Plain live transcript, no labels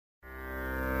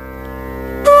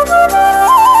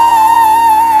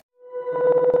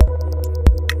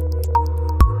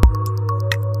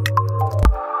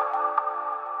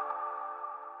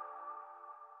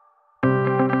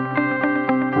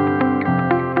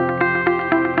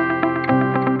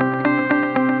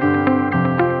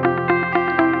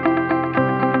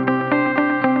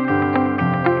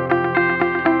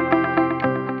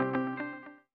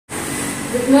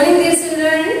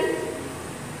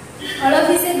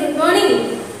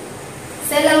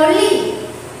Say loudly.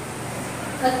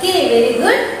 Okay, very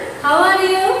good. How are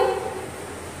you?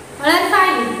 All are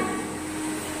fine.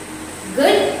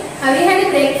 Good. Have you had a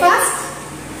breakfast?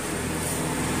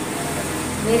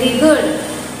 Very good.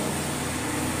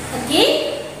 Okay.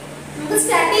 നമുക്ക്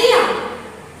start ചെയ്യാം.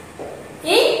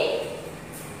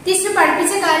 Teacher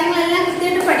പഠിപ്പിച്ച കാര്യങ്ങളെല്ലാം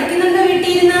കൃത്യമായിട്ട് പഠിക്കുന്നുണ്ടോ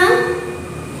വീട്ടിൽ ഇരുന്ന്?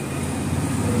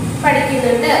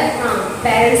 പഠിക്കുന്നുണ്ട്.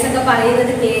 പേരൻസ് ഒക്കെ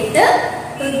പറയുന്നത് കേട്ട്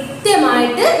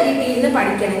കൃത്യമായിട്ട് വീട്ടിൽ ഇരുന്ന്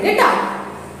പഠിക്കണം കേട്ടോ.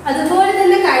 അതുപോലെ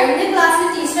തന്നെ കഴിഞ്ഞ ക്ലാസ്സിൽ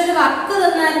ടീച്ചർ ഒരു വർക്ക്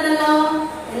തന്നായിരുന്നല്ലോ.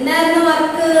 എന്തായിരുന്നു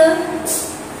വർക്ക്?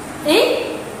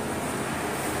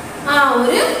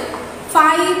 ഒരു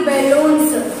 5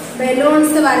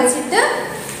 ബലൂൺസ് വരച്ചിട്ട്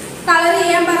കളർ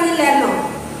ചെയ്യാൻ പറഞ്ഞില്ലായിരുന്നോ?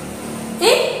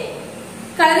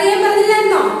 കളർ ചെയ്യാൻ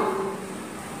പറഞ്ഞില്ലായിരുന്നോ?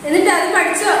 എന്നിട്ട് അത്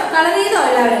പഠിച്ചോ? കളർ ചെയ്തോ?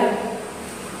 എല്ലാവരും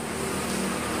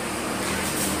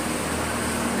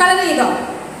കളർ ചെയ്തോ?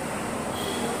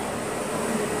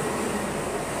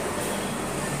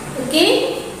 ഓക്കെ.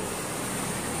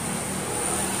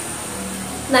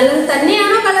 നല്ലത്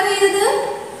തന്നെയാണോ കളർ ചെയ്തത്?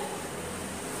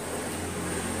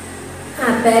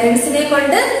 പേരൻസിനെ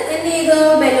കൊണ്ട് എന്ത് ചെയ്തു?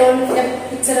 ബലൂണിന്റെ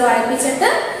പിക്ചർ വായിപ്പിച്ചിട്ട്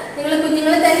നിങ്ങൾ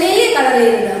കുഞ്ഞുങ്ങൾ തന്നെയല്ലേ കളർ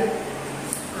ചെയ്തത്?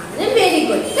 വെരി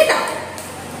ഗുഡ് കേട്ടോ.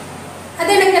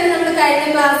 അതിനൊക്കെ നമ്മൾ കഴിഞ്ഞ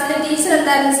ക്ലാസ്സിലെ ടീച്ചർ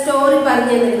എന്തായാലും സ്റ്റോറി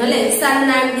പറഞ്ഞു തന്നിരുന്നു അല്ലെ? സൺ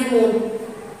ആൻഡ് ദി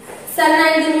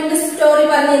മൂണിന്റെ സ്റ്റോറി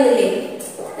പറഞ്ഞു തന്നില്ലേ?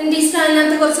 ടീച്ചർ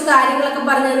അതിനകത്ത് കുറച്ച് കാര്യങ്ങളൊക്കെ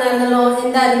പറഞ്ഞു തന്നായിരുന്നല്ലോ.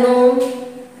 എന്തായിരുന്നു?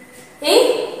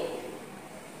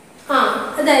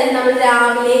 അതായത് നമ്മൾ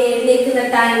രാവിലെ എഴുന്നേൽക്കുന്ന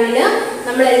ടൈമില്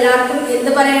നമ്മൾ എല്ലാവർക്കും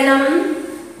എന്ത് പറയണം?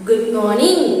 Good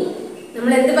morning.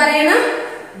 നമ്മൾ എന്ത് പറയണം?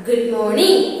 Good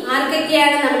morning.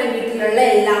 ആർക്കൊക്കെയാണ്? നമ്മുടെ വീട്ടിലുള്ള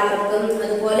എല്ലാവർക്കും.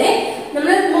 അതുപോലെ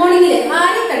നമ്മൾ മോർണിംഗില്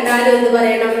ആരെ കണ്ടാലും എന്ത്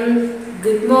പറയണം?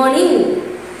 ഗുഡ് മോർണിംഗ്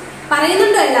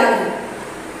പറയുന്നുണ്ടോ എല്ലാവരും?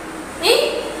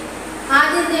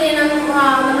 ആദ്യം എന്ത് ചെയ്യണം?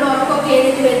 നമ്മൾ ഉറക്കമൊക്കെ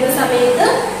എഴുതി വരുന്ന സമയത്ത്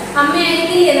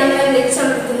അമ്മയായിരിക്കില്ലേ നമ്മളെ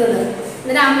വിളിച്ചുണർത്തുന്നത്.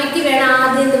 എന്നിട്ട് അമ്മയ്ക്ക് വേണം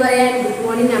ആദ്യം എന്ത് പറയാൻ? ഗുഡ്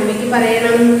മോർണിംഗ് അമ്മയ്ക്ക്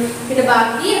പറയണം. പിന്നെ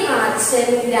ബാക്കി അച്ഛൻ,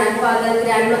 ഗ്രാൻഡ് ഫാദർ,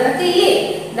 ഗ്രാൻഡ് മദർ ഒക്കെ ഇല്ലേ,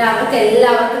 അവർക്ക്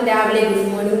എല്ലാവർക്കും രാവിലെ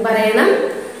ഗുഡ് മോർണിംഗ് പറയണം.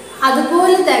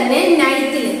 അതുപോലെ തന്നെ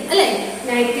നൈറ്റില് അല്ലെ?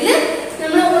 നൈറ്റില്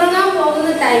നമ്മൾ ഉറങ്ങാൻ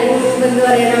പോകുന്ന ടൈമിന് മുമ്പ് എന്ത്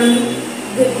പറയണം?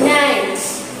 Good night.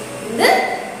 എന്ത്?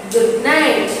 Good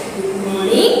night. Good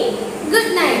morning,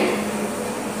 good night.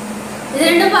 ഇത്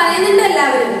രണ്ടും പറയുന്നുണ്ട്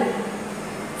എല്ലാവരും?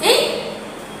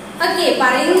 ഓക്കെ.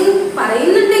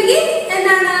 പറയുന്നുണ്ടെങ്കിൽ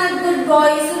എന്താണ്? ഗുഡ്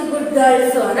ബോയ്സും ഗുഡ്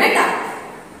ഗേൾസും ആണ് കേട്ടോ.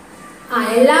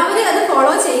 എല്ലാവരും അത്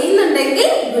ഫോളോ ചെയ്യുന്നുണ്ടെങ്കിൽ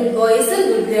ഗുഡ് ബോയ്സും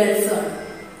ഗുഡ് ഗേൾസും ആണ്.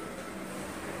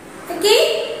 ഓക്കെ.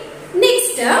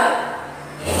 നെക്സ്റ്റ്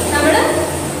നമ്മള്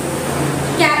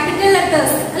ക്യാപിറ്റൽ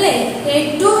ലെറ്റേഴ്സ് അല്ലെ? A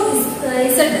to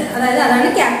Z, അതായത് അതാണ്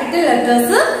ക്യാപിറ്റൽ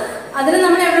ലെറ്റേഴ്സ്. അതിന്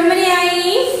നമ്മൾ എവിടം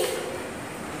വരെയായി?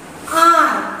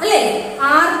 ആർ അല്ലെ?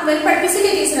 R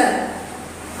പഠിപ്പിച്ചില്ലേ teacher?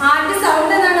 ആറിന്റെ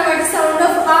സൗണ്ട് എന്താണ്? What is sound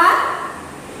of R?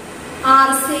 R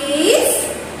says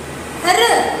R.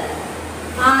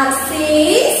 R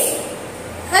says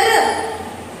R.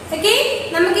 Okay.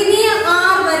 നമുക്ക് ഇനി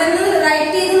ആർ വരുന്നത്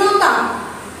റൈറ്റ് ചെയ്ത് നോക്കാം.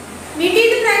 വീട്ടിൽ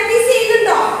ഇരുന്ന് പ്രാക്ടീസ്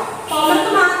ചെയ്യുന്നുണ്ടോ?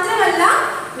 ഹോംവർക്ക് മാത്രമല്ല,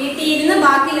 വീട്ടിൽ ഇരുന്ന്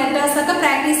ബാക്കി ലെറ്റേഴ്സ് ഒക്കെ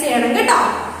പ്രാക്ടീസ് ചെയ്യണം കേട്ടോ.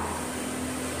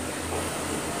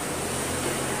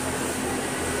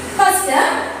 First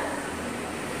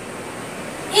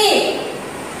A.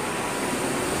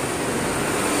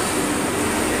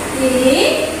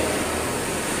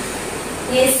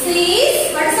 A says,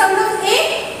 what is sound of A?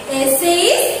 A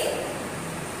says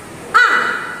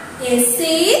A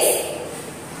says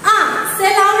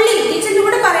say loudly. Teacher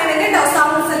കൂടെ പറയണം കേട്ടോ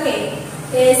സൗണ്ട്സ് ഒക്കെ.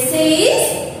 A says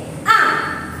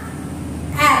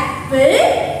apple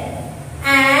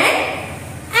and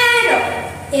arrow.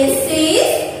 A says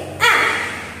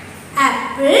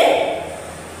apple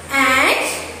and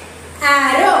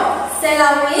arrow. Say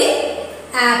loudly.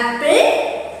 Apple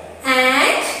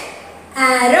and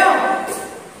arrow.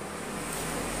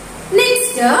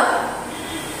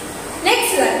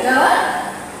 Next letter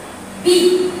B.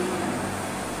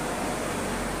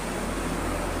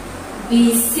 B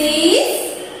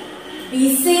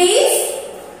says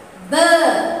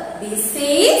bird. B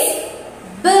says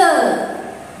bird.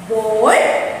 Ball,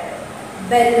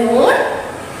 balloon,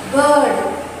 bird.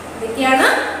 ഇതൊക്കെയാണ്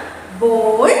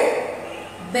ball,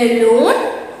 balloon,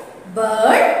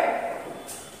 bird.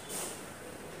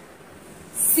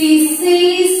 C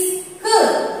says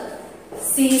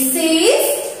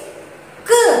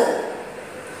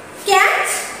cat,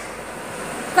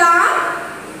 car,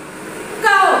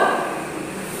 cow.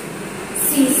 C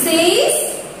says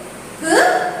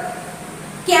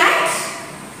cat,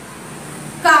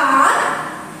 car,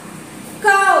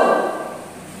 cow.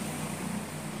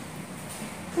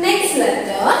 Next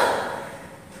letter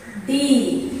D.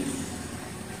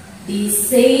 D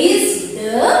says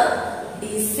the. D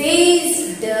says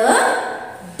the.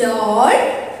 Doll.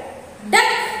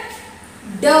 Duck.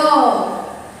 Dog.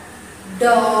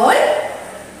 Doll.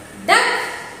 Duck.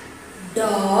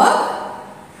 Dog.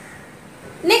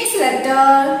 Next letter.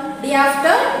 D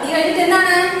after. D കഴിഞ്ഞിട്ട്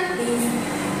എന്താണ്? D.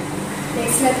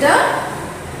 Next letter.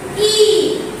 E.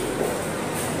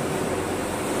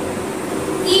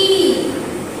 E.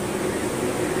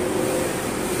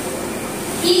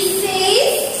 E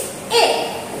says A.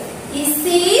 E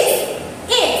says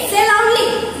A. Say loudly.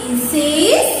 E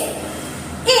says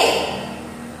A.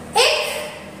 Egg.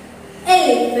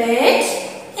 Elephant.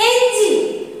 Engine.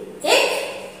 Egg.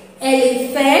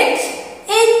 Elephant.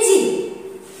 Engine.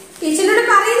 ടീച്ചറിനോട്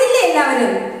പറയുന്നില്ലേ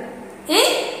എല്ലാവരും?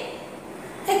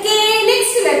 Okay,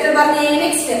 next letter പറഞ്ഞേ.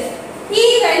 Next E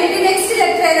കഴിഞ്ഞിട്ട് next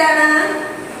letter ഏതാണ്?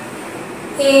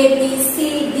 A B C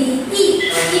D E.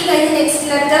 E കഴിഞ്ഞ next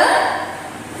letter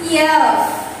F.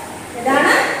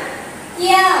 ഏതാണ്?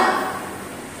 F.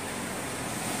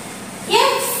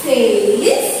 F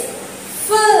says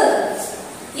fur.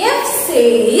 F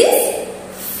says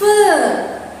fur.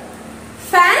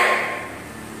 Fan.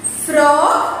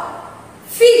 Frog.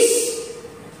 Fish.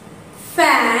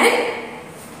 Fan.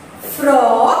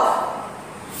 Frog.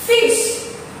 Fish.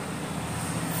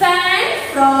 Fan.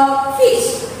 Frog. Fish.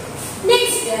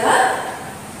 Next,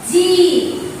 G.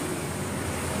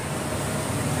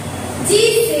 G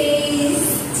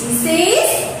says,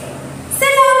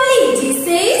 say loudly. G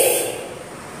says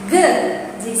G.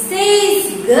 G says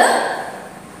G.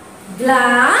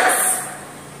 Glass.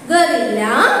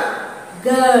 Gorilla.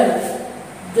 Girl.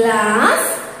 Glass.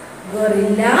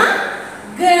 Gorilla.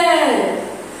 Girl.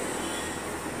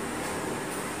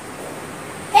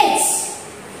 H.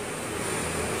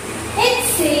 H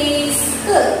says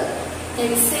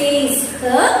H says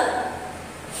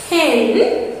hen.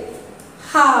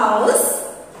 House.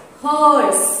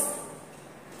 Horse.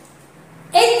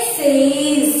 H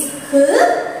says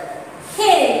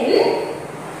hen.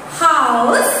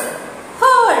 House.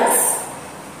 Horse.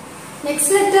 Next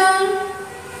letter.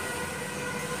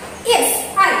 Yes,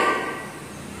 I.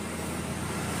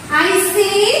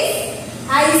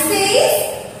 I says,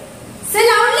 say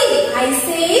loudly. I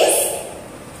says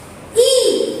E.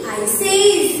 I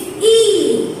says E.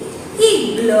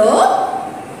 Igloo.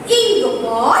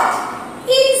 Inkpot.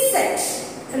 Insect.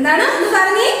 എന്താണ് ഒന്ന്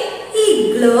പറഞ്ഞേ?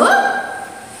 Igloo.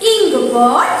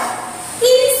 Inkpot.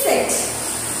 Insect.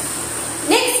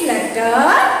 Next letter.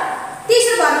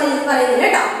 Teacher പറയുന്നില്ല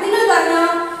കേട്ടോ. നിങ്ങൾ പറഞ്ഞോ.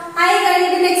 I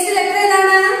കഴിഞ്ഞിട്ട് next letter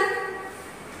ഏതാണ്?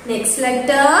 Next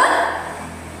letter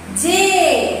J.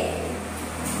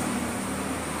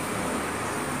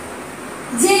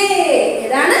 J.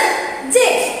 ഏതാണ്? J.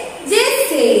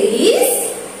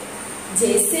 J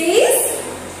says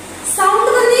sound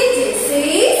പറഞ്ഞേ. J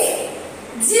says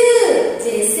J. J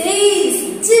says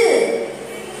J.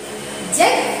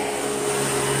 Jack.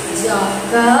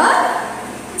 Joker.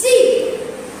 Jeep.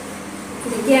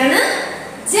 ഇതൊക്കെയാണ്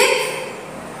Jack,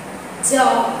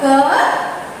 Joker,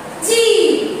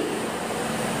 Jeep.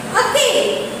 Okay.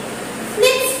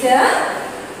 Next,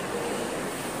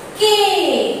 K.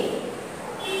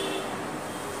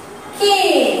 K.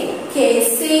 K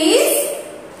says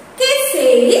K.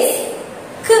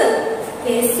 K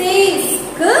says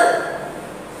K.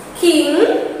 King.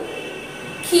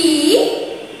 Key.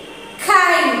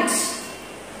 Kite.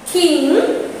 King.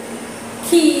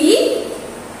 Key.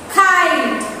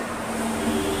 Kite.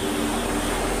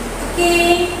 Okay.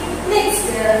 Next,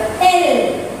 L.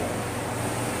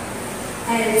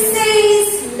 L says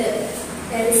lip.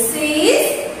 L says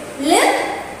lip.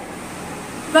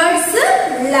 Words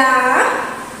lamb,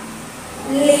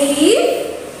 leaf,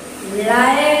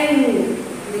 lion.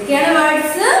 ഇതൊക്കെയാണ്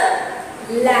words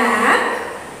lamb,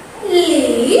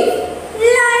 leaf,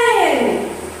 lion.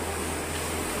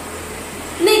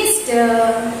 Next,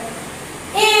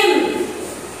 M.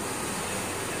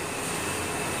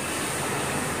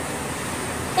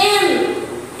 M.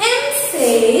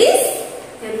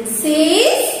 M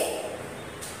says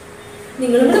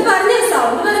നിങ്ങളിവിടെ പറഞ്ഞോ,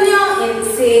 sound പറഞ്ഞോ. M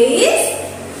says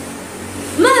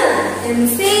M. M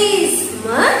says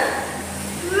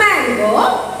mango,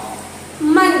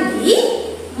 monkey,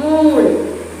 moon.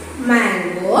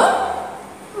 Mango,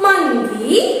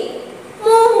 monkey,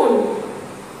 moon.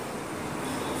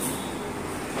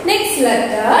 Next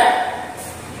letter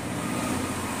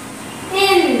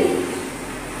N.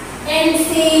 N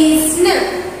says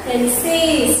N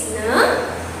says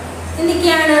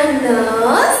എന്തൊക്കെയാണ്?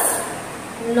 nurse,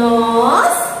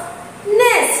 nose,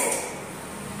 nest.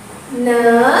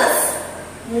 Nurse,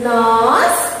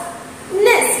 nose,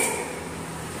 nest.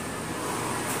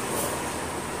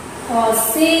 Horse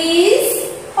says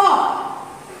ox.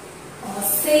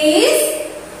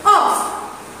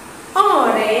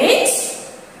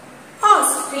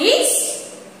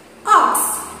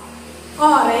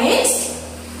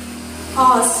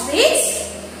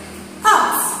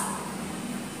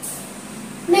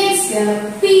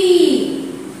 letter P.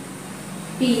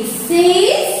 P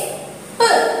says P.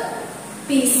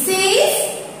 P says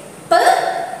P.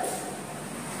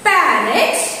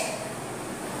 Parrot.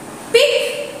 Pick.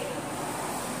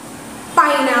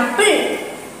 Pineapple.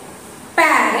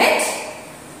 Parrot.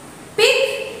 Pick.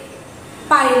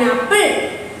 Pineapple.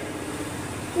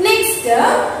 Next,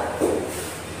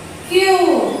 Q.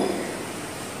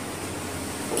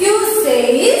 Q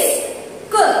says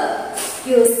Q.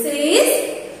 Q says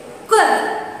Q.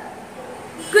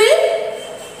 Quill.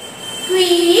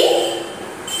 Queen.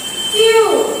 Q.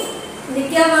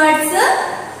 The words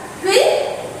Quill,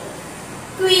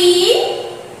 Queen,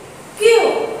 Q.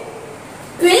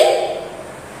 Quill,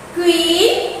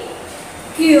 Queen,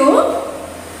 Q.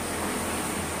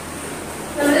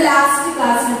 നമ്മുടെ last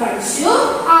ക്ലാസ്സിൽ പഠിച്ചു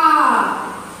R.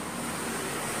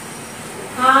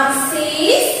 R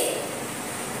says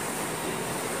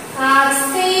R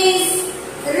says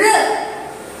R.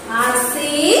 R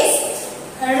says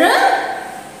R.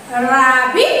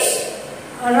 Rabbit,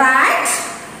 rat,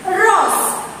 rose.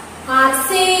 R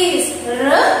says R.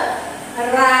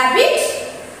 Rabbit,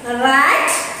 rat,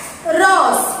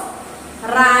 rose.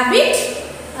 Rabbit,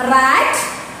 rat,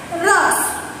 rose.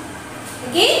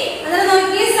 Okay, another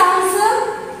note sounds.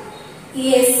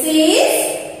 A says,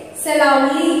 say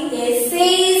loudly. A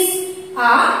says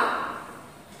A.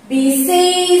 B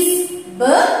says B.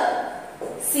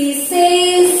 C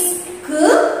says K.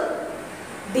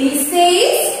 D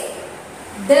says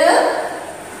D.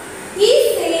 E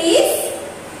says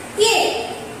A.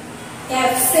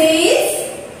 F says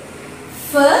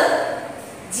F.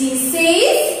 G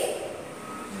says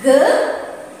G.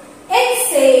 H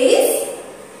says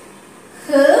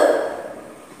H.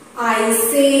 I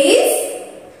says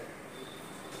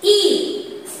E.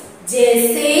 J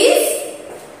says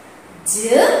J.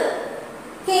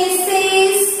 K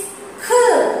says K.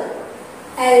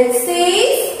 L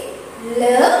says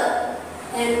L.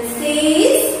 M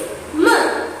says M.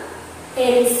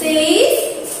 N says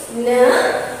N.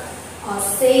 O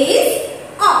says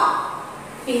O.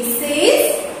 P says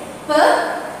P.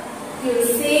 Q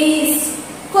says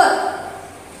Q.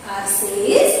 R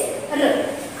says R.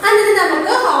 അങ്ങനെ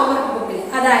നമുക്ക് homework ബുക്കിൽ,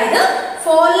 അതായത്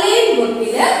 4-line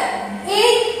ബുക്കിൽ A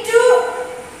to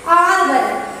R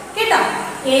വരെ കേട്ടോ,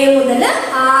 A മുതൽ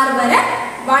R വരെ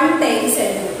 1 times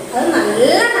എഴുതണം. അത് നല്ല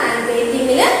ഹാൻഡ്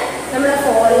റൈറ്റിംഗിൽ നമ്മുടെ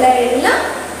 4-lineൽ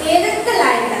ഏതൊക്കെ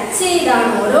ലൈൻ ടച്ച്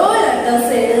ചെയ്താണ് ഓരോ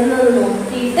ലെറ്റേഴ്സ് എഴുതുന്നത്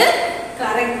നോക്കിയിട്ട്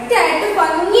കറക്റ്റ് ആയിട്ട്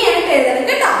ഭംഗിയായിട്ട് എഴുതണം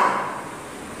കേട്ടോ.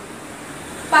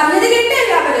 പറഞ്ഞത് കേട്ടോ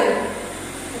എല്ലാവരും?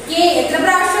 ഓക്കെ, എത്ര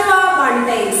പ്രാവശ്യമാ? 1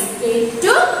 times. A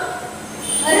to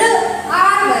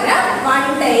R വരെ 1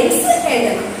 times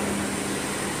എഴുതണം.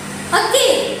 ഓക്കെ,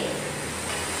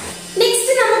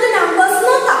 നെക്സ്റ്റ് നമുക്ക് നമ്പേഴ്സ്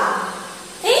നോക്കാം.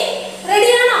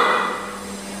 റെഡിയാണോ?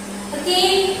 ഓക്കെ,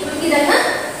 നമുക്ക് ഇതൊന്ന്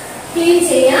ക്ലീൻ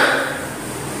ചെയ്യാം.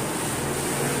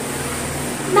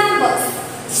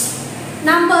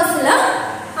 നമ്പേഴ്സിൽ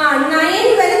 9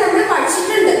 വരെ നമ്മൾ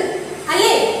പഠിച്ചിട്ടുണ്ട്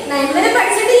അല്ലേ? 9 വരെ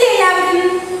പഠിച്ചിട്ടില്ലേ?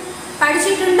 എല്ലാവരും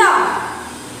പഠിച്ചിട്ടുണ്ടോ?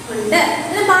 ഉണ്ട്.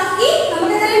 ബാക്കി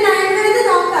നമുക്ക് 9 വരെ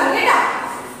നോക്കാം കേട്ടോ.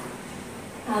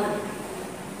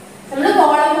 നമ്മൾ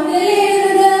കോളം ബുക്കിലല്ലേ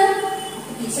എഴുതുന്നത്?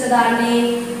 ടീച്ചർതാണ്ടേ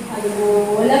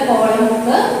അതുപോലെ കോളം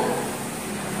ബുക്ക്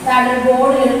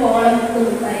ബോർഡിൽ ഒരു കോളം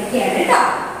ബുക്ക് വരയ്ക്കുകയാണ് കേട്ടോ.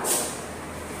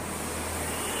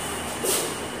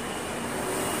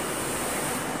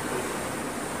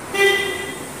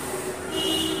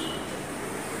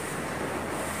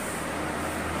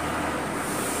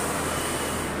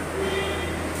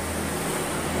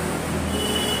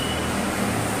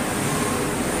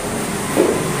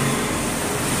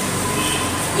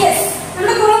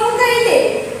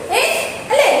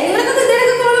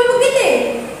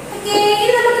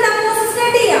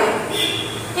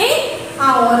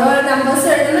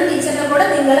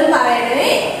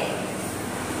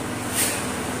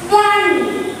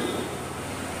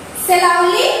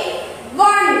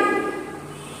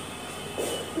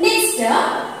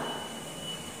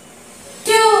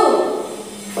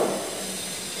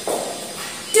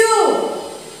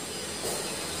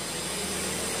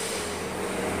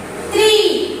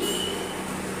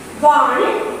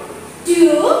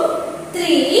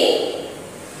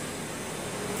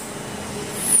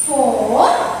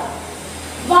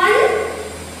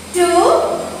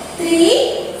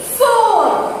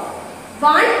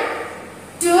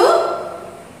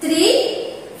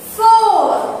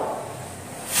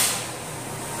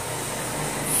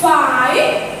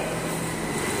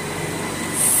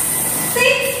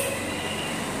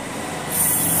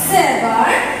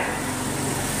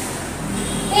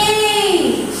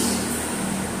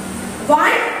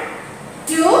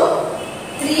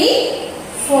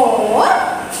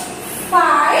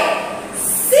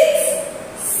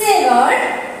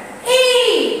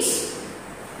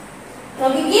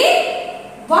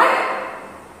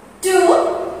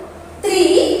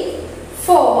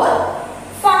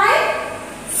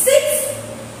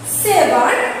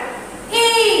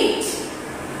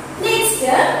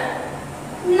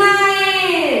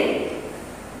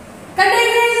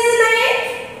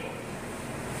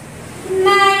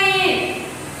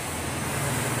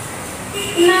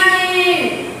 9.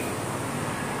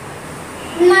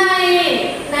 9.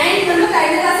 9 നമ്മൾ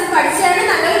കഴിഞ്ഞ ക്ലാസ്സിൽ പഠിച്ചാണ്.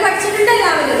 നല്ലത് പഠിച്ചിട്ടുണ്ട്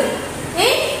എല്ലാവരും.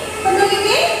 ഇപ്പൊ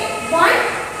നോക്കിക്കേ. 1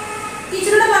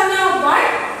 ടീച്ചറോട് പറഞ്ഞോ. 1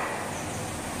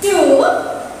 2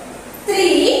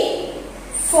 3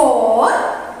 4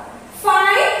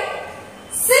 5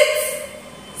 6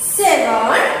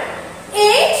 7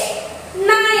 8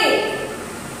 9.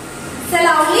 So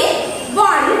loudly.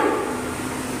 1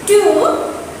 2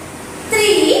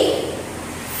 3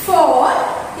 4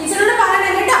 ടീച്ചറോട്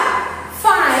പറയണം കേട്ടോ.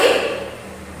 5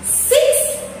 6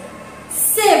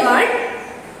 7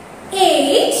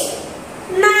 8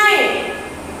 9.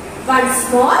 Once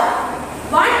more.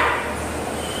 1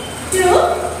 2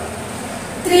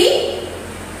 3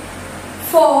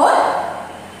 4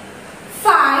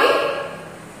 5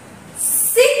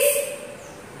 6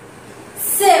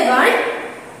 7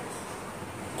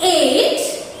 8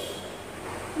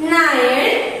 9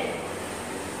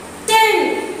 10.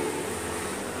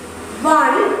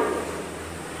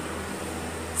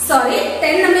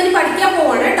 10 നമ്മൾ പഠിക്കാൻ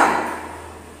പോവാണ് കേട്ടോ.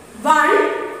 1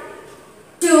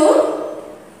 2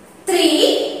 3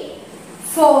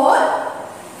 4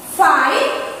 5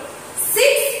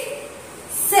 6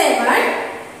 7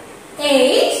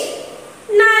 8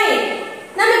 9.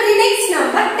 നമുക്ക് നെക്സ്റ്റ്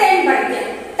നമ്പർ 10 പഠിക്കാം.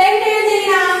 10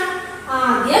 എഴുതുക.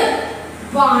 ആദ്യം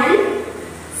 1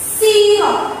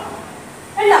 0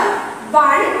 അല്ല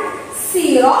 1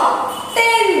 0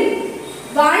 10.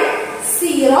 1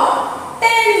 0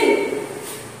 10.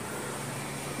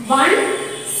 1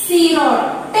 0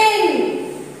 10.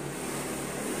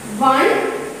 1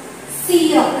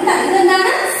 0 അല്ല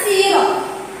ഇതെന്താണ് 0.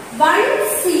 1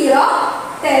 0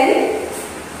 10.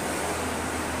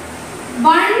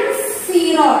 1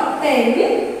 0 10.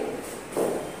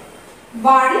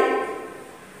 1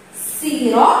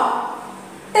 0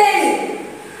 10.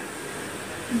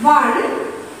 1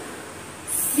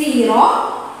 0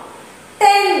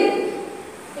 10.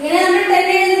 ഇങ്ങനെ നമ്മൾ 10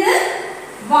 എഴുതുന്നത്.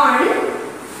 1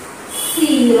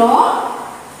 0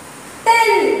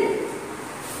 10.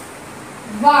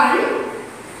 1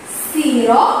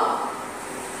 0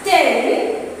 10.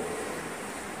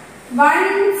 1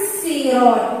 0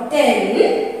 10.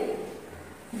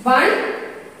 1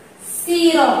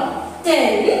 0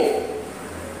 10.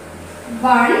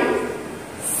 1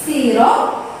 0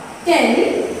 10.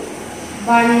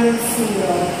 1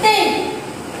 0 10.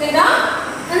 കേട്ടോ?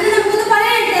 അത് നമുക്ക്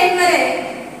പറയാം 10 വരെ.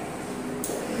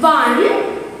 1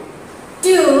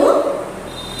 2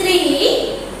 3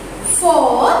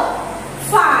 4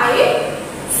 5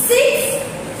 6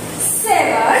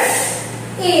 7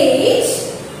 8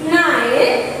 9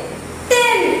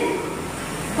 10.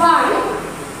 1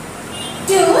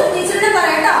 2 ടീച്ചറിനെ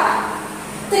പറയട്ടോ.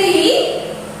 3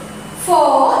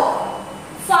 4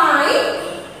 5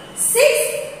 6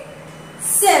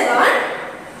 7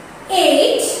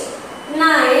 8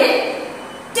 9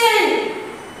 10.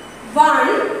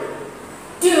 1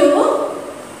 2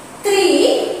 3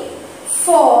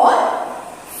 4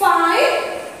 5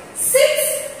 6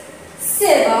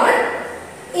 7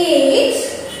 8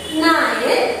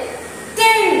 9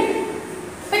 10.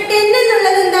 ഇപ്പൊ 10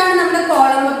 എന്നുള്ളത് എന്താണ്? നമ്മുടെ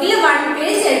കോളം ബുക്കിൽ 1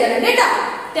 പേജ് എഴുതണം കേട്ടോ.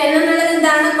 10 എന്നുള്ളത്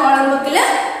എന്താണ്? കോളം ബുക്കിൽ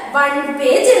 1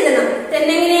 പേജ് എഴുതണം. 10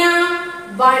 എങ്ങനെയാ?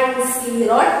 1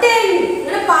 0 10.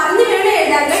 ഇങ്ങനെ പറഞ്ഞു വേണം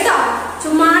എഴുതാൻ കേട്ടോ.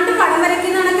 ചുമ്മാണ്ട് പടം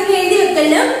വരയ്ക്കുന്ന കണക്കൊക്കെ എഴുതി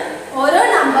വെക്കലും. ഓരോ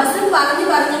നമ്പേഴ്സും പറഞ്ഞു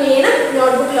വേണം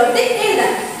നോട്ട്ബുക്കിലോട്ട്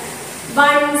എഴുതാൻ.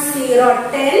 1 0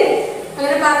 10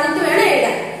 അങ്ങനെ പറഞ്ഞിട്ട് വേണം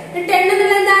എഴുതാൻ. 10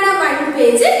 എന്നുള്ളത് എന്താണ്? 1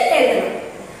 പേജ് എഴുതണം.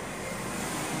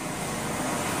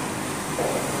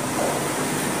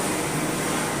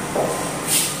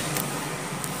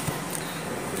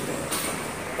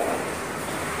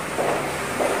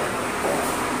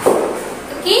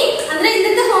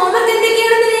 ഇന്നത്തെ ഹോംവർക്ക്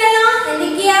എന്തൊക്കെയാണെന്ന് അറിയാലോ.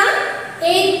 എന്തൊക്കെയാ?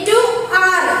 A to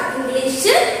R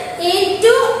English A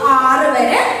to R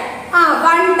വരെ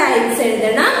 1 ടൈംസ്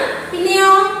എഴുതണം.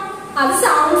 പിന്നെയോ അത്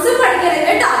സൗണ്ട്സും പഠിക്കണം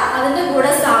കേട്ടോ. അതിന്റെ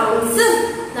കൂടെ സൗണ്ട്സും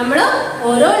നമ്മൾ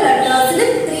ഓരോ ലെറ്റേഴ്സിലും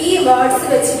 3 വേർഡ്സ്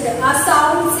വെച്ചിട്ട് ആ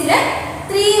സൗണ്ട്സിലെ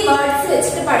 3 വേർഡ്സ്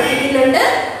വെച്ചിട്ട് പഠിപ്പിക്കുന്നുണ്ട്.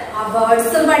 ആ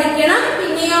വേർഡ്സും പഠിക്കണം.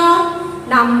 പിന്നെയോ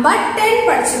നമ്പർ 10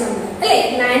 പഠിച്ചിട്ടുണ്ട് അല്ലേ.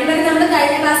 9 വരെ നമ്മൾ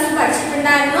കഴിഞ്ഞ ക്ലാസ്സിൽ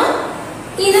പഠിച്ചിട്ടുണ്ടായിരുന്നു.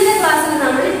 ഇന്നത്തെ ക്ലാസ്സിൽ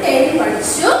നമ്മൾ 10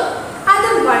 പഠിച്ചു.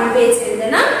 അതും 1 പേജ്